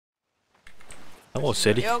Oh,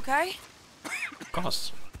 city. You okay? Of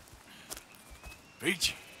course.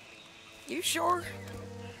 Peachy? You sure?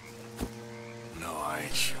 No, I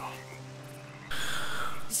ain't sure.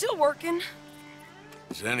 Still working?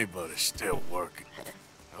 Is anybody still working?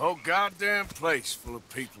 The whole goddamn place full of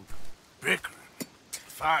people bickering,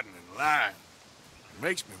 fighting and lying. It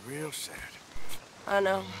makes me real sad. I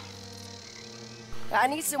know. I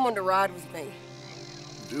need someone to ride with me.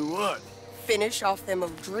 Do what? Finish off them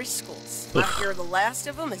Driscols. I hear the last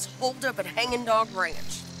of them is holed up at Hanging Dog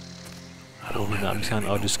Ranch. Oh, nak habiskan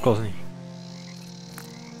our Driscols ni.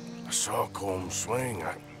 I saw Colm swing.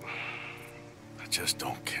 I just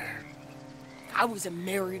don't care. I was a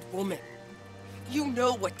married woman. You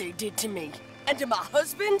know what they did to me. And to my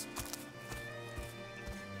husband?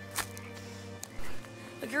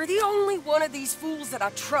 Like, you're the only one of these fools that I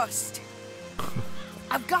trust.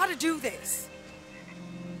 I've got to do this.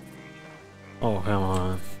 Oh, come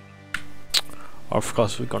on. Of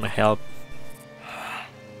course we're gonna help.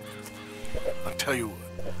 I'll tell you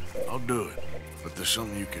what, I'll do it. But there's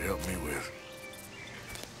something you could help me with.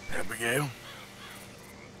 Abigail?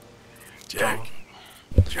 Jack?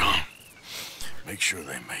 John? Make sure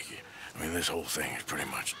they make it. I mean, this whole thing is pretty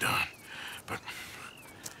much done. But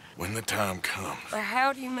when the time comes...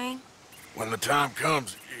 How do you mean? When the time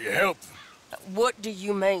comes, you help them. What do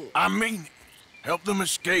you mean? I mean, help them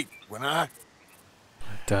escape. When I...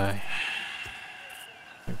 Die.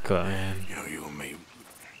 God, man. You know, you and me...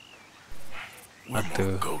 We're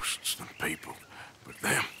more ghosts than people. But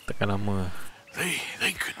them... Takkan lama.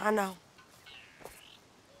 They could... I know.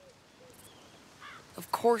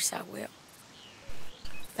 Of course I will.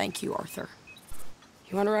 Thank you, Arthur.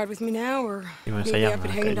 You want to ride with me now, or meet me up at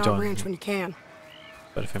Hanging Dog Ranch when you can?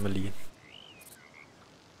 Pada family.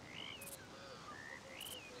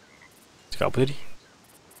 Cakap apa tadi?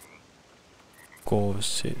 Kau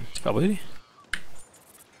cakap apa tadi?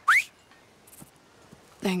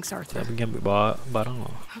 Thanks, Arthur. Kita pergi ambil barang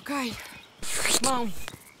lah. Okay. Come on.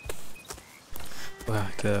 Wah,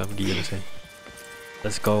 kita pergi lah saya.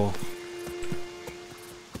 Let's go.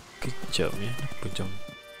 Kejap ni, apa jam?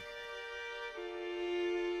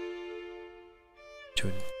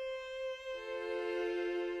 Jun.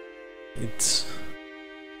 It's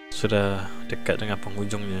sudah dekat dengan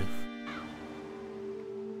penghujungnya.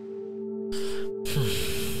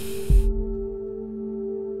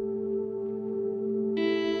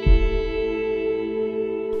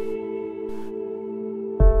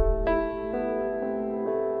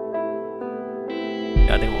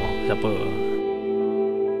 Ya, tengok siapa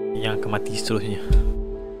yang akan mati seterusnya.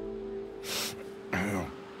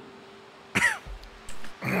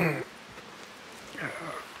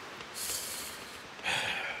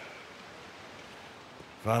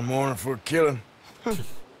 Fine morning for a killing.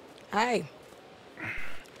 Hey.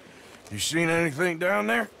 You seen anything down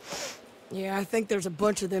there? Yeah, I think there's a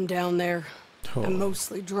bunch of them down there. Oh. I'm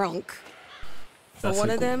mostly drunk. That's One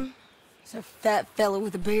so of cool. them is a fat fella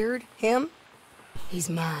with a beard. Him? He's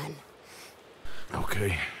mine.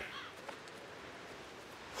 Okay.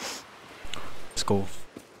 Let's go.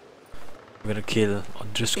 We're gonna kill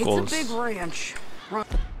Driscols. It's a big ranch. Run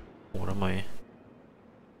Oh, ramai.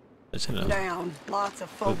 Macam mana? down. Lots of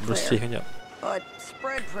folk Bersihkan there. jap. But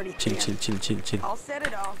spread pretty Chill, thin. chill. I'll set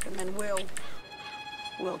it off and then we'll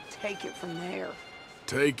take it from there.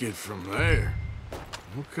 Take it from there.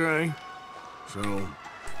 Okay. So,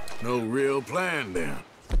 no real plan then.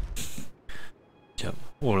 Jap.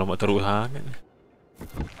 Oh, lama teruk sangat.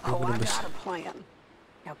 Oh, I got a plan.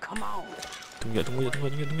 Now come on. Tunggu jap.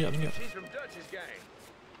 She's from Dutch's gang.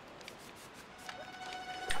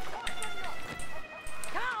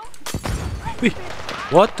 Wih,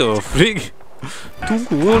 what the freak?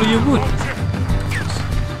 Tunggu lagi pun.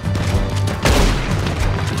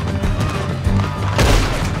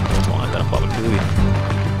 Oh, tak nampak benda weh.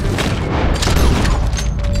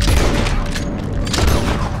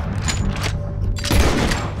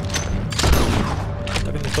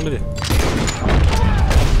 Tak kena kepala dia.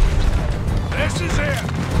 This is it!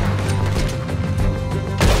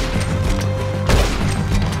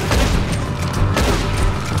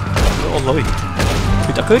 Ya Allah weh.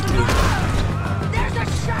 Dia tak kena. There's a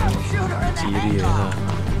sharpshooter in the Serius hangar. lah.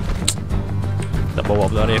 Tak bawa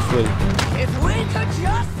pula rifle. If we could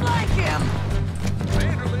just like him.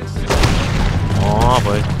 Oh,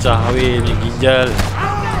 pecah weh ni ginjal.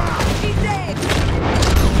 He's dead.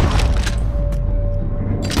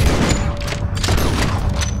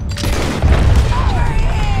 Over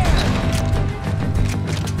here.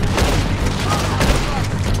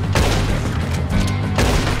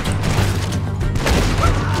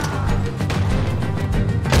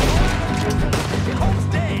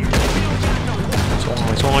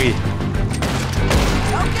 Kosong lagi.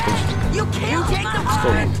 You can't take the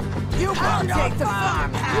farm. You can't take the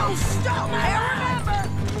farm. You stole my remember.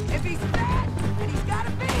 If he's fat and he's got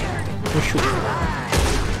a beard. Oh shoot.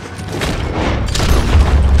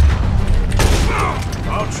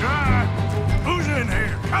 I'll try. Who's in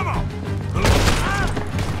here? Come on.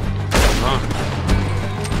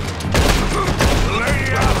 The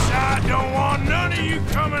lady outside don't want none of you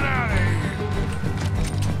coming out of here.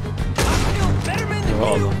 I feel better than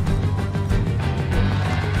you.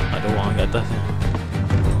 Ada orang kat atas ni.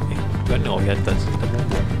 Mana orang kat atas?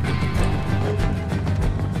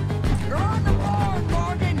 You're on the board,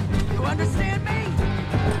 Morgan. You understand me?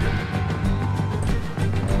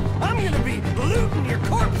 I'm gonna be looting your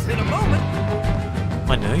corpse in a moment.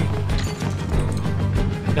 Mana ni?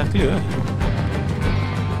 Dah clear lah.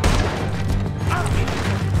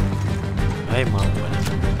 Hai mahu lah.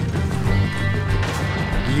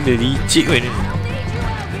 Gila licik weh ni.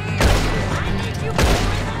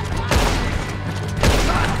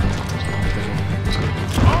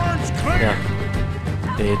 Ya.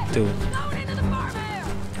 Itu.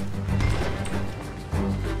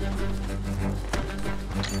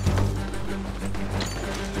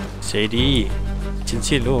 Jadi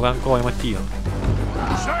cincin tu orang kau yang mati tu.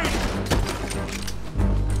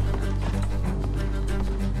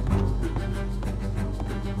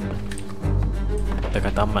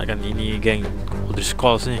 Dah tamatkan ini geng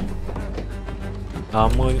Driscols ni.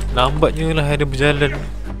 Lambatnya lah ada berjalan.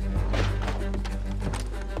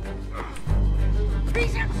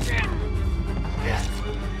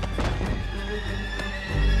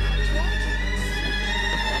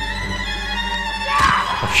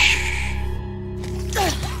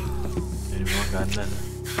 Ini memang kanan lah.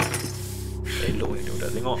 Elok ni dia dah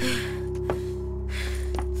tengok.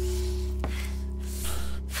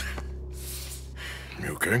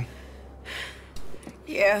 You okay?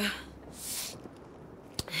 Yeah.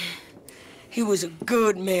 He was a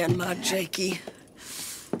good man, my Jakey.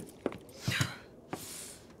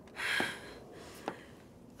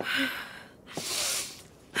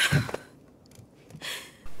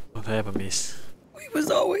 What happened, miss? We was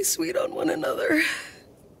always sweet on one another.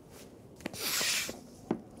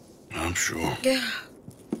 I'm sure. Yeah.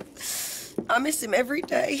 I miss him every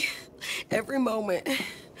day, every moment.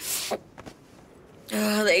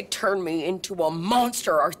 They turned me into a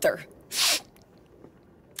monster, Arthur.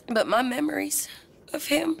 But my memories of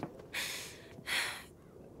him,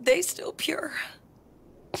 they still pure.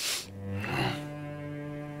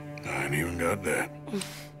 I ain't even got that.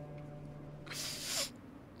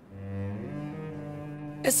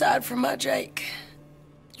 Aside from my Jake,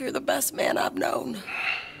 you're the best man I've known.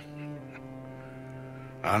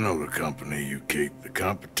 I know the company you keep. The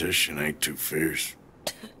competition ain't too fierce.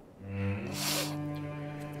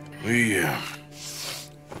 We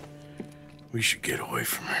should get away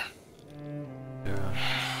from her. Yeah.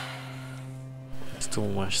 It's too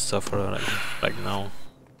much suffer right now.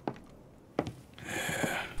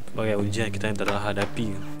 Sebagai ujian kita yang telah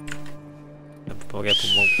hadapi. Sebagai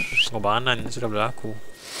pengorbanan sudah berlaku.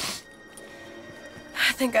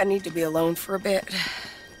 I think I need to be alone for a bit.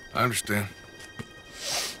 I understand.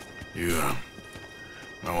 You,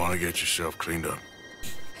 might want to get yourself cleaned up.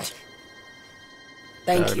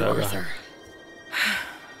 Thank you, Arthur.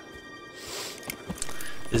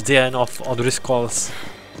 Is there enough other Driscols?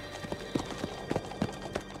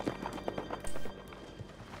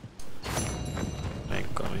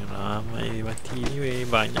 Kau yang ramai mati ni weh,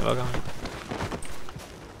 banyak barang.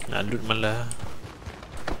 Nak loot malah.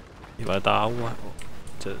 Ni baru tahu lah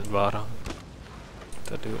barang.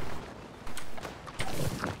 Tak ada.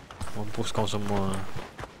 Mampus kau semua.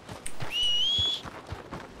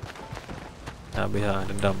 Habis lah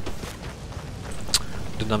dendam.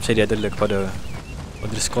 Dendam saya dia adalah kepada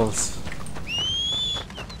Driscols.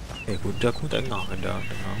 Kuda aku tak dengar. Dengar.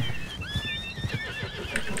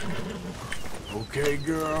 Okay,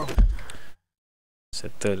 girl.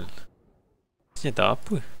 Settle. Senjata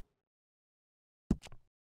apa?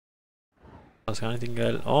 Sekarang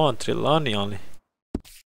tinggal Trelawney ni oleh.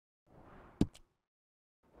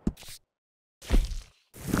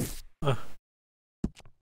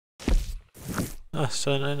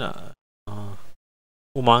 Sana nak.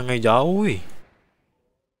 Mangai jauh weh.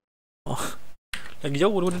 Lagi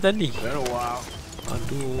jauh daripada tadi.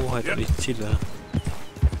 Aduh, ada licin lah.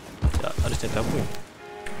 Tak ada senjata apa.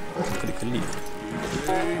 Kelip-kelip.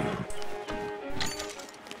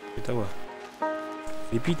 Kita tahu lah.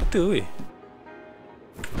 Repeater weh.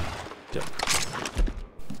 Sekejap.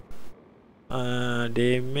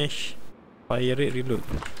 Damage. Fire rate reload.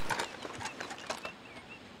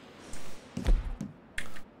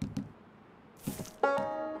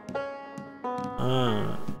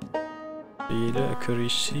 Bila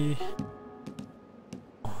accuracy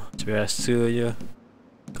biasa je.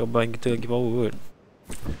 Combine kita lagi power kot.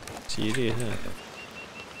 Serius lah.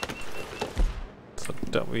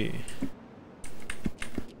 Sedap weh.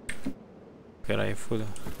 Pakai rifle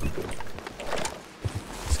lah.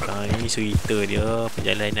 Sekarang ni cerita dia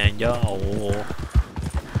perjalanan jauh.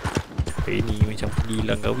 Ini macam pergi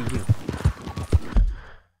Langkawi je.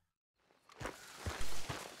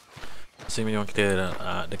 Saya memang kita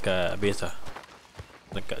dekat base lah.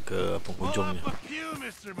 Dekat ke penghujungnya.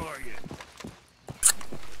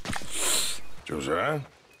 Josiah?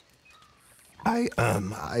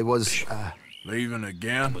 I was, Leaving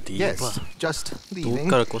again? yes, just leaving.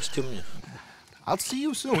 Tukar kostumnya. I'll see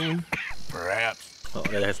you soon. Perhaps. Oh,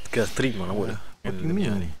 dah stream lah buat dah. What do you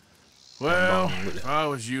mean? Well, if I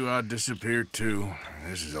was you, I'd disappear too.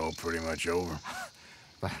 This is all pretty much over.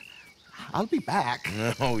 I'll be back.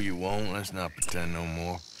 No, you won't. Let's not pretend no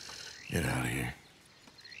more. Get out of here.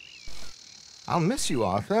 I'll miss you,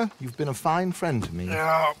 Arthur. You've been a fine friend to me.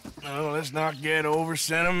 No, let's not get over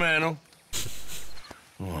sentimental.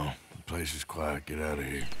 Well, the place is quiet. Get out of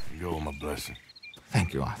here. You go with my blessing.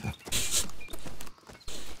 Thank you, Arthur.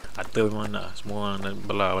 Arthur memang nak semua orang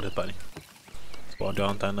belah pada tempat ni. Sebab ada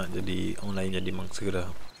orang tak nak jadi orang lain jadi mangsa dah.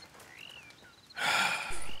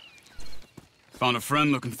 Found a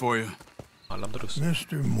friend looking for you. Malam terus.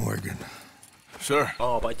 Mr. Morgan. Sir,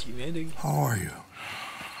 Oh, pakcik ni ada lagi. How are you?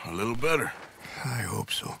 a little better. I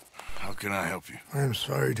hope so. How can I help you? I am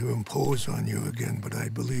sorry to impose on you again, but I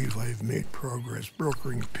believe I have made progress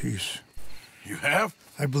brokering peace. You have?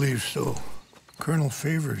 I believe so. Colonel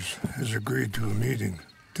Favors has agreed to a meeting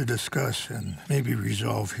to discuss and maybe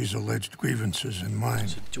resolve his alleged grievances and mine.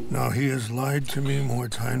 Now, he has lied to me more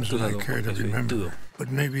times than I care to remember, but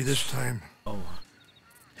maybe this time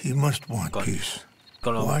he must want peace.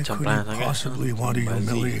 Why could he possibly want to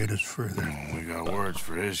humiliate us further? We got words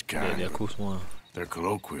for his kind. They're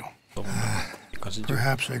colloquial.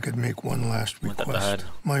 Perhaps I could make one last request.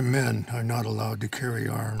 My men are not allowed to carry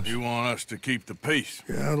arms. You want us to keep the peace?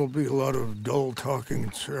 Yeah, it'll be a lot of dull talking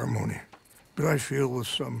and ceremony. But I feel with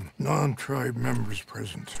some non-tribe members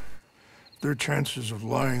present, their chances of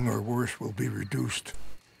lying or worse will be reduced.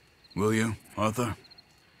 Will you, Arthur?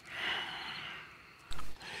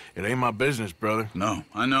 It ain't my business, brother. No,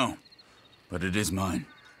 I know. But it is mine.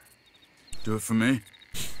 Do it for me?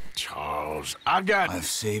 Charles, I've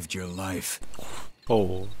saved your life.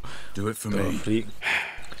 Oh. Do it for me. Freak.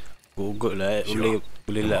 Gugut lah.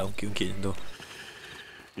 Boleh lah ungkit-ungkit tu.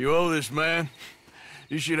 You owe this man.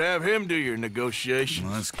 You should have him do your negotiations.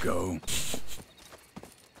 Let's go.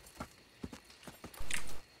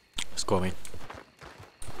 Let's go, man.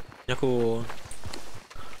 Ni aku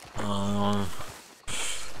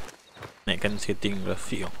naikkan setting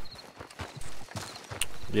grafik tau.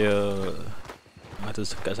 Dia mata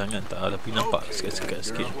sekat sangat tak, tapi nampak sekat-sekat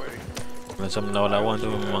sikit. Macam lawan-lawan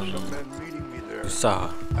tu memang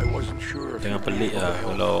susah. Jangan pelik lah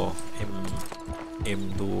kalau aim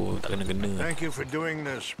tu tak kena-kena.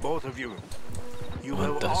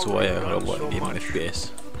 Memang tak sesuai lah kalau buat game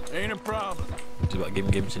FPS. Sebab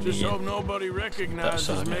game-game sini tak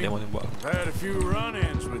usah nak demo buat.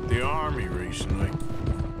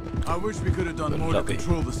 I wish we could have done more to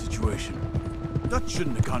control the situation. Dutch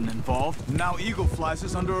shouldn't have gotten involved. Now Eagle flies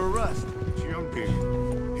us under arrest.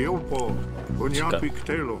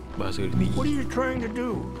 Bahasa ni. What are you trying to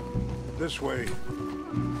do? This way.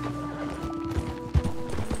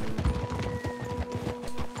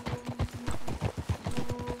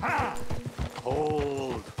 Ha!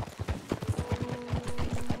 Hold.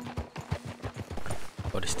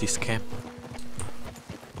 What is this camp?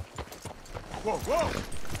 Whoa, whoa!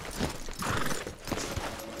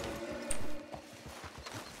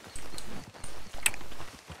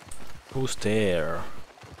 Who's there?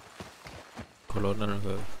 Kolonel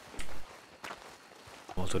ke?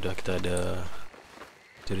 Oh, sudah kita ada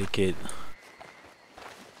sedikit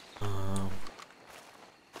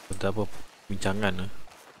beberapa bincangan.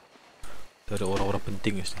 Ada orang-orang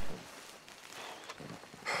penting mesti.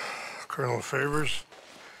 Colonel Favors,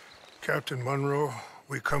 Captain Munro,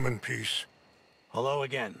 we come in peace. Hello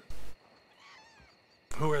again.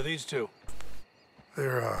 Who are these two?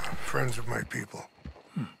 They're friends of my people.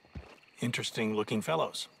 Interesting looking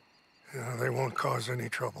fellows. Yeah, they won't cause any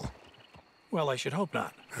trouble. Well, I should hope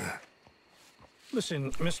not.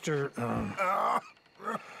 Listen, Mr.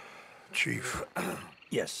 Chief.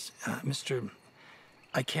 Yes, Mr.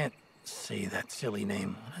 I can't say that silly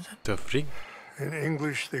name. What is it? The freak? In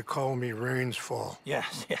English, they call me Rainsfall.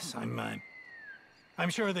 Yes,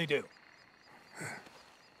 I'm sure they do.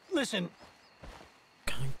 Listen,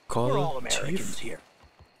 We're all Call Americans Chief. here,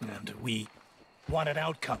 and we want an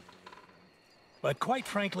outcome. But quite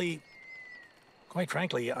frankly,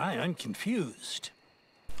 I'm confused.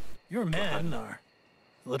 Your men are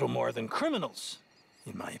little more than criminals,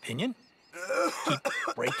 in my opinion. Keep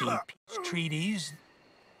breaking peace treaties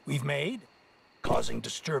we've made, causing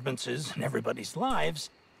disturbances in everybody's lives.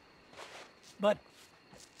 But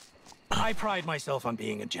I pride myself on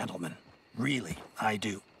being a gentleman. Really, I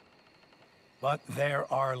do. But there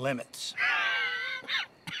are limits.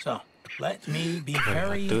 So, let me be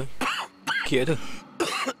very... Kia tu.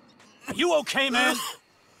 Are you okay, man?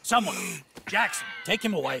 Someone, Jackson, take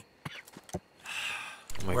him away.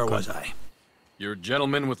 Oh my Where God. was I? You're a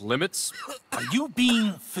gentleman with limits? Are you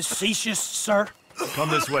being facetious, sir? Come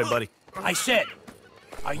this way, buddy. I said,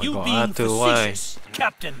 are you God, being Arthur, why? facetious,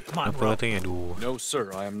 Captain Apa Monroe? katanya? Aduh. No,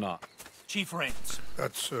 sir, I am not. Chief Rains.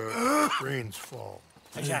 That's Rain's fault.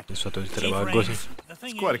 Exactly. Sesuatu yang tidak Chief bagus ni. Rains, the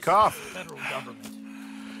thing quite a is, cough. the federal government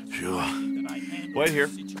Sure. that I handle Wait here.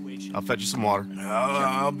 the situation. I'll fetch you some water.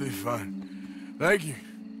 I'll be fine. Thank you.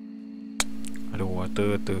 Aduh,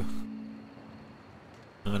 water tu.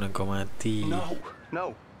 Jangan kau mati.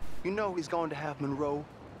 No. You know he's going to have Monroe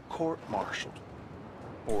court-martialed.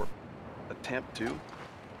 Or attempt to.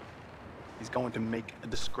 He's going to make a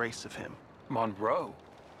disgrace of him. Monroe?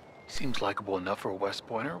 Seems likable enough for a West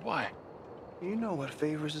Pointer. Why? You know what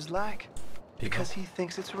Favors is like. Because he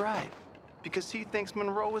thinks it's right. Because he thinks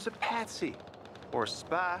Monroe is a patsy. Or a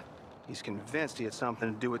spy. He's convinced he had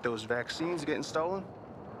something to do with those vaccines getting stolen.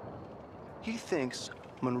 He thinks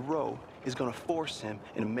Monroe is gonna force him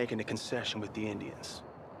into making a concession with the Indians.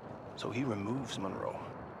 So he removes Monroe.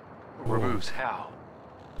 Removes how?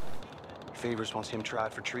 Favors wants him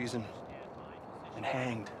tried for treason and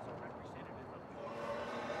hanged.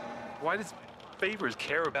 Why does Favors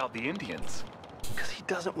care about the Indians? Because he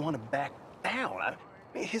doesn't want to back down. I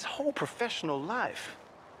mean, his whole professional life.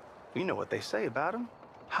 You know what they say about him.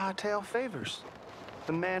 Hightail Favors.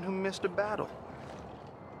 The man who missed a battle.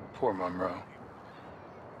 Poor Monroe.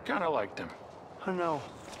 Kinda liked him. I know.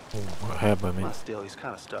 What happened, man? But still, he's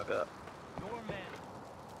kind of stuck up. Your men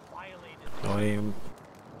violated Kau ni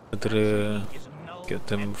Putera is null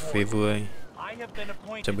Captain and void. Favor ni. I have been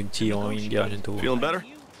appointed Macam benci orang India macam tu. Feeling better?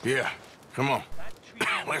 Yeah, come on.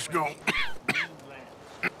 Let's go.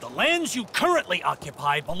 The lands you currently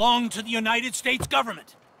occupy belong to the United States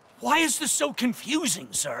government. Why is this so confusing,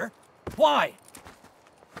 sir? Why?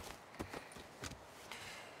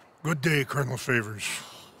 Good day, Colonel Favors.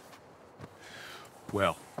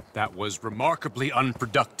 Well, that was remarkably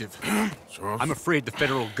unproductive. I'm afraid the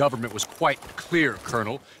federal government was quite clear,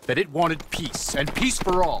 Colonel, that it wanted peace, and peace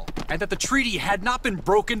for all, and that the treaty had not been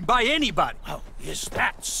broken by anybody. Oh, is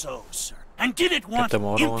that so, sir? And did it want Kata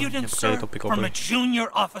Moro, impudence, yang sir, kaya topik from apa? a junior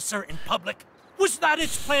officer in public? Was that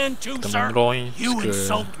its plan too, Kata sir? Moro ni You suka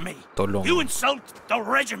insult me. tolong. You insult the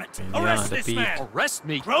regiment. Ya, Arrest this tapi man. Arrest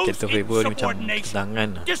me? Gross Captain Favor ni macam insubordination. kedangan.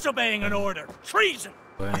 Disobeying an order. Treason.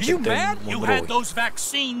 Are you mad? You had those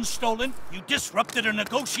vaccines stolen. You disrupted a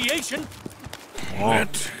negotiation.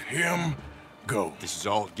 Let him go. This is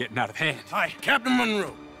all getting out of hand. Aye. Captain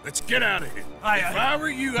Monroe, let's get out of here. Aye, If I aye.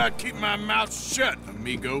 were you, I'd keep my mouth shut,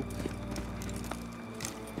 amigo.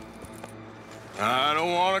 I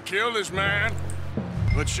don't want to kill this man,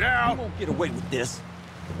 but shall. won't get away with this.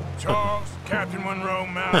 Charles, Captain Monroe,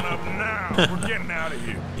 mount up now. We're getting out of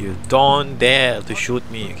here. You don't dare to shoot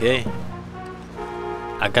me, okay?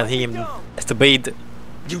 I got him as the bait.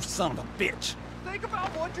 You son of a bitch. Think about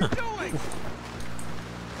what you're doing.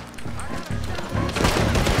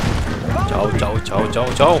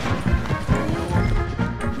 Ciao.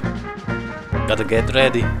 Gotta get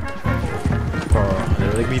ready for the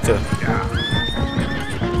repeater.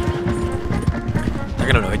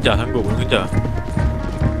 Takkan nak kejar, sanggup pun kejar.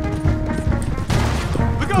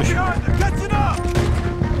 Look out behind them! Catching up!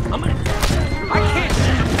 I can't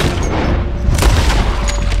shoot.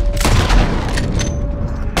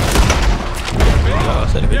 Ah,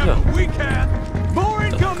 saya nak kejar. We can! More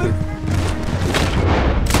incoming!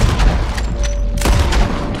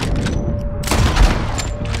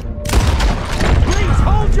 Please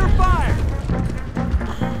hold your fire!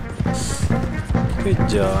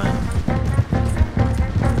 Kejar.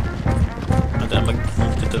 Ada nak bagi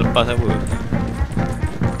kita terlepas apa?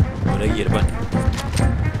 Oh, lagi depan.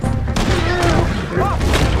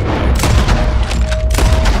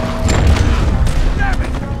 Damn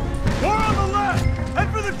it! More on the left! Head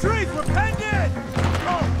for the trees! We're penned in!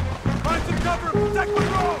 Go! Find some cover and protect the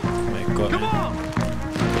road! Oh my god. Come on!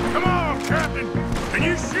 Come on, Captain. Can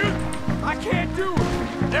you shoot? I can't do it!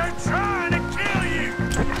 They're trying to kill you.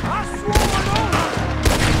 I swore an oath!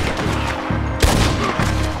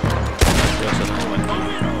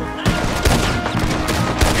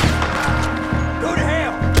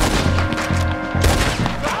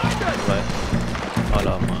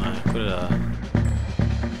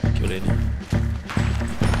 boleh ni.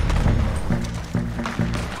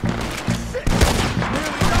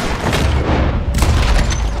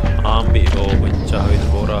 Ambil kau pecah itu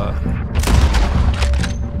borak.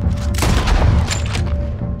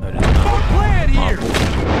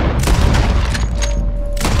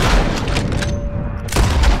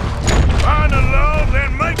 Find a lull,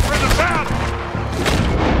 then make for the battle.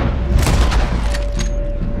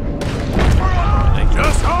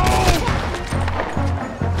 Just hold.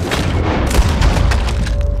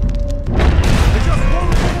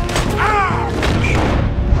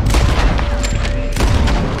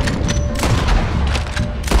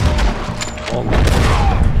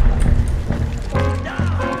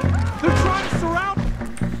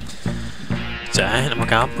 Nak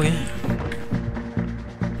makan apa ya?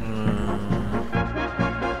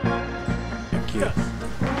 Thank you.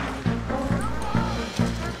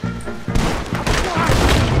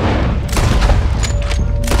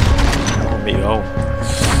 Ambil kau.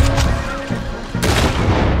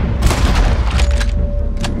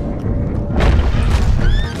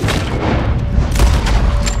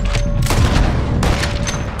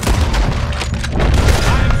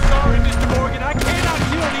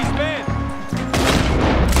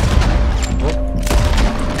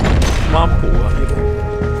 Mampu lah itu.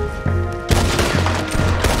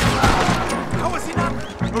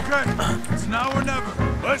 Okay, it's now or never.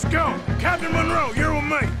 Let's go. Captain Monroe, you're with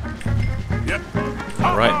me. Yep.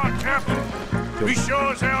 Hold Right. on, Captain. We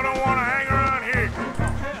sure as hell don't want to hang around here.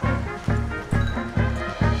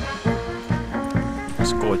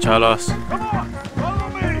 Let's go, Charles. Come on, follow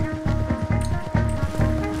me.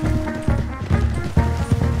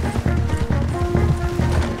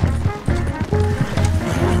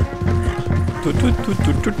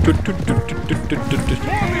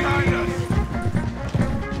 Behind us.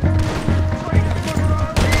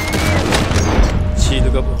 Ci tu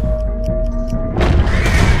ke apa?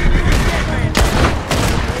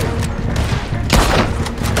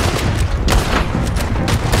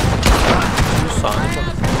 Susah ni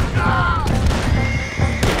pak.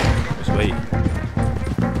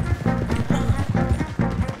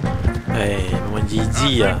 Baik. Memang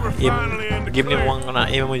jijik lah. Game ni memang nak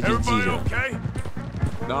memang jijik je.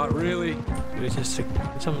 Not really.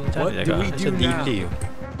 Macam What do we do now? delay.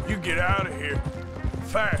 You get out of here.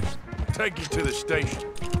 Fast. Take you to the station.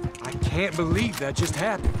 I can't believe that just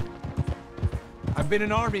happened. I've been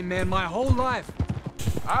an army man my whole life.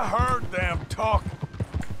 I heard them talking.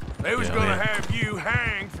 They was Yeah, gonna man. have you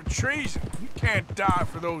hanged for treason. You can't die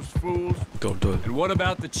for those fools. Betul. And what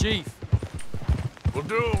about the chief? We'll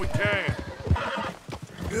do what we can.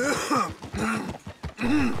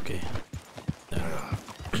 Okay.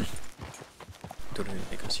 Turun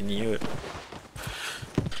dekat sini je.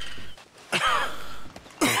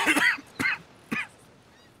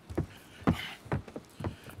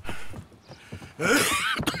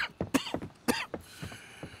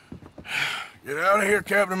 Get out of here,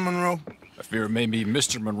 Captain Monroe. I fear it may be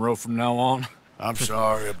Mr. Monroe from now on. I'm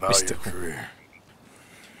sorry about Mr. your career.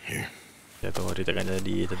 Here. Saya tahu dia takkan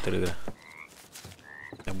jadi tentera.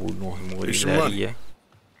 Yang bunuh semua Here's dia some lari money. ya.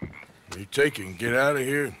 You take it and get out of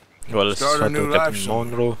here. Kalau Start a sesuatu new life Captain somewhere.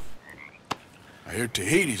 Monroe. I hear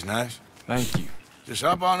Tahiti's nice. Thank you. Just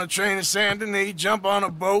hop on a train to Saint Denis, jump on a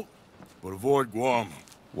boat, but avoid Guam.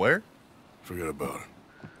 Where? Forget about it.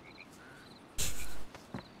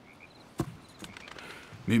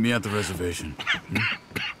 Meet me at the reservation.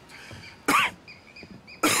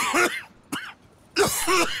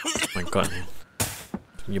 My God.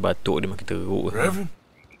 Punya batuk dia makin teruk. Reverend?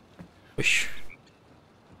 Uish.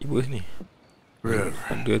 Ibu sini. Reverend,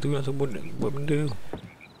 Ada tu nak sebut buat benda tu.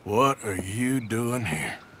 what are you doing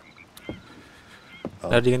here?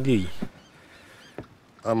 Larikan diri.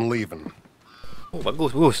 I'm leaving. Oh,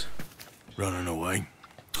 bagus. Running away?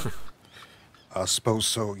 I suppose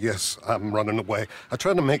so, yes, I'm running away. I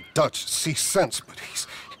tried to make Dutch see sense, but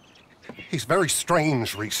he's very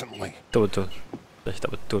strange recently. Betul. Dah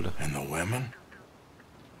tak betul lah. And the women?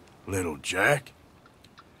 Little Jack?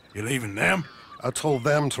 You leaving them? I told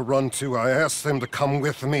them to run too. I asked them to come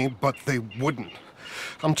with me, but they wouldn't.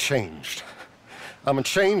 I'm changed. I'm a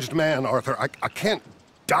changed man, Arthur. I can't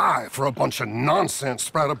die for a bunch of nonsense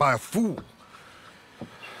sprouted by a fool.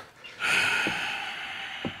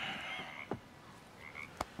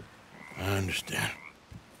 I understand.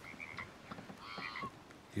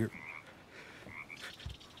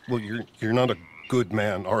 You're not a good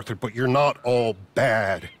man, Arthur, but you're not all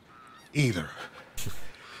bad either.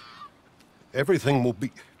 Everything will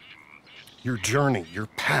be... Your journey, your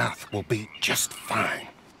path will be just fine.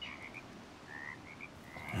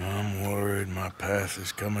 I'm worried my path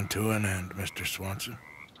is coming to an end, Mr. Swanson.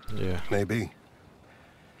 Yeah. Maybe.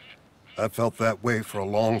 I felt that way for a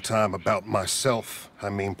long time about myself. I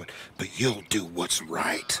mean, but you'll do what's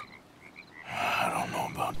right. I don't know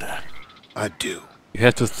about that. I do. You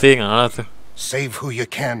have to think, Arthur. Save who you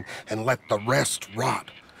can and let the rest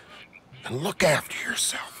rot. And look after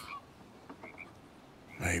yourself.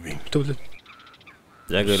 Maybe.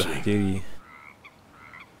 Jagalah diri.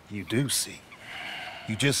 You do see.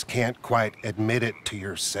 You just can't quite admit it to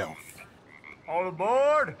yourself. All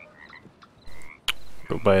aboard!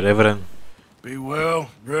 Goodbye, Reverend. Be well,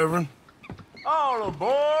 Reverend. All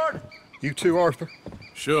aboard! You too, Arthur?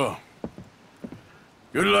 Sure.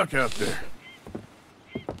 Good luck out there.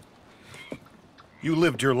 You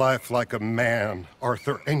lived your life like a man,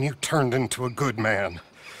 Arthur, and you turned into a good man.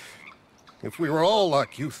 If we were all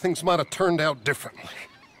like you, things might have turned out differently.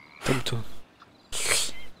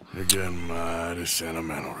 You're getting mighty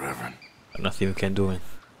sentimental, Reverend. Nothing you can do, man.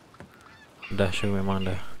 Dah sure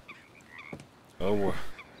memang dah. Oh.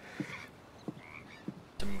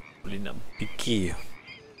 Macam boleh nak fikir.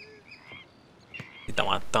 Dia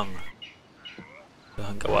tak matang.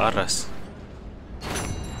 Dah agak waras.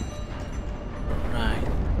 Right.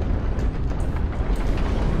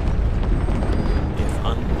 If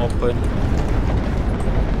unopened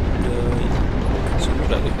the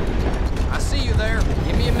surat dia. I see you there.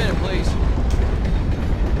 Give me a minute, please.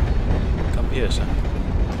 Come here, sir.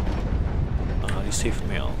 Receive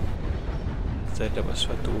mail. Saya dapat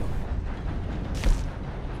sesuatu.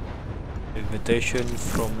 Invitation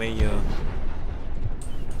from Mayor.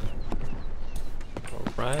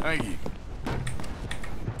 Alright. Thank you.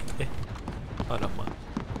 Alamak.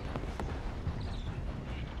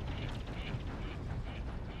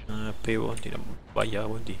 Pay pun tidak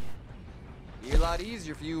bayar pun di. Be a lot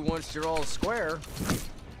easier for you once you're all square.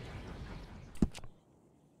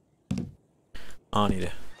 Ni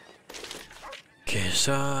dia. Okay,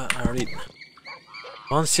 so I read.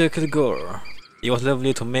 Once you could go, it was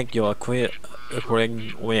lovely to make your acquaintance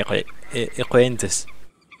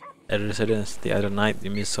at a residence. The other night,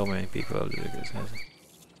 you missed so many people.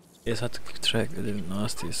 Yes, had to keep track. I didn't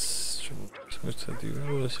ask this.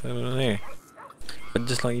 But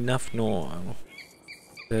just like enough, no.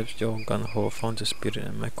 Perhaps your gun ho found the spirit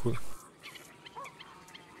in my cool.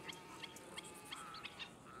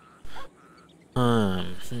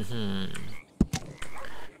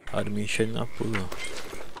 Ada mission apa?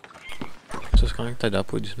 So sekarang kita ada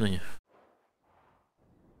apa je sebenarnya?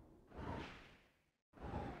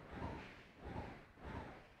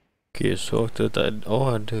 Okay, so kita tak ada.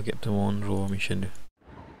 Oh, ada Captain Monroe mission dia.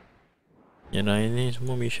 Yang lain ni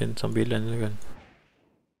semua mission sambilan je kan.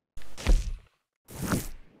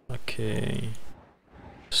 Okay.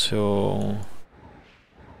 So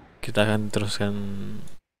kita akan teruskan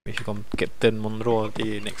mission Captain Monroe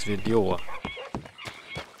di next video lah.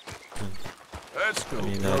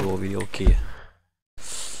 Ini dah 2 video okey.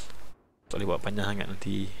 Tak boleh buat panjang sangat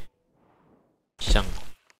nanti. Syang.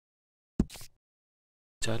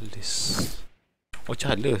 Charles. Oh,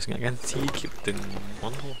 Charles ingatkan si Captain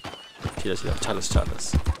Monroe. Tidak, Charles.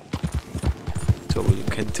 So we'll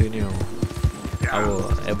continue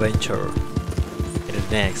our adventure in the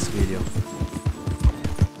next video.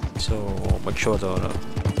 So make sure to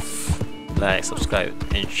like, subscribe,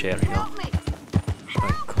 and share. You know.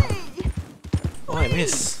 Oh, I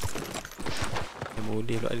miss.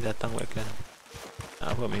 Boleh pula dia datang buat iklan.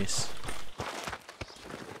 Apa miss?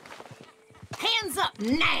 Hands up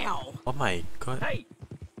now! Oh my god. Hey,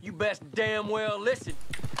 you best damn well listen.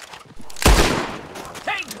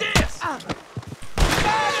 Take this!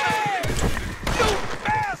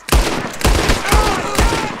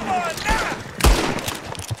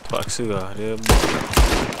 Paksa lah dia.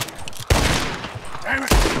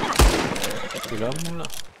 Lama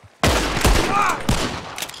lah.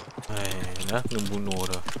 Dah kena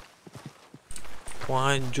bunuh dah.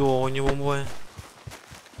 Wajarnya perempuan.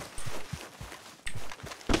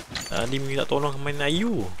 Tadi minta tolong main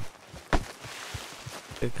ayu.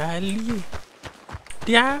 Sekali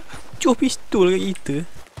dia acuh pistol kat kita.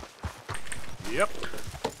 Yep.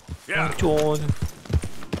 Wajar je.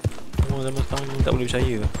 Oh, zaman sekarang ni tak boleh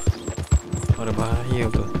percaya. Ada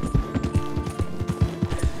bahaya betul.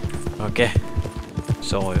 Okay.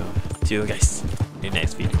 So see you guys in the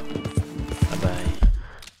next video. Bye bye.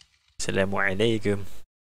 Assalamualaikum.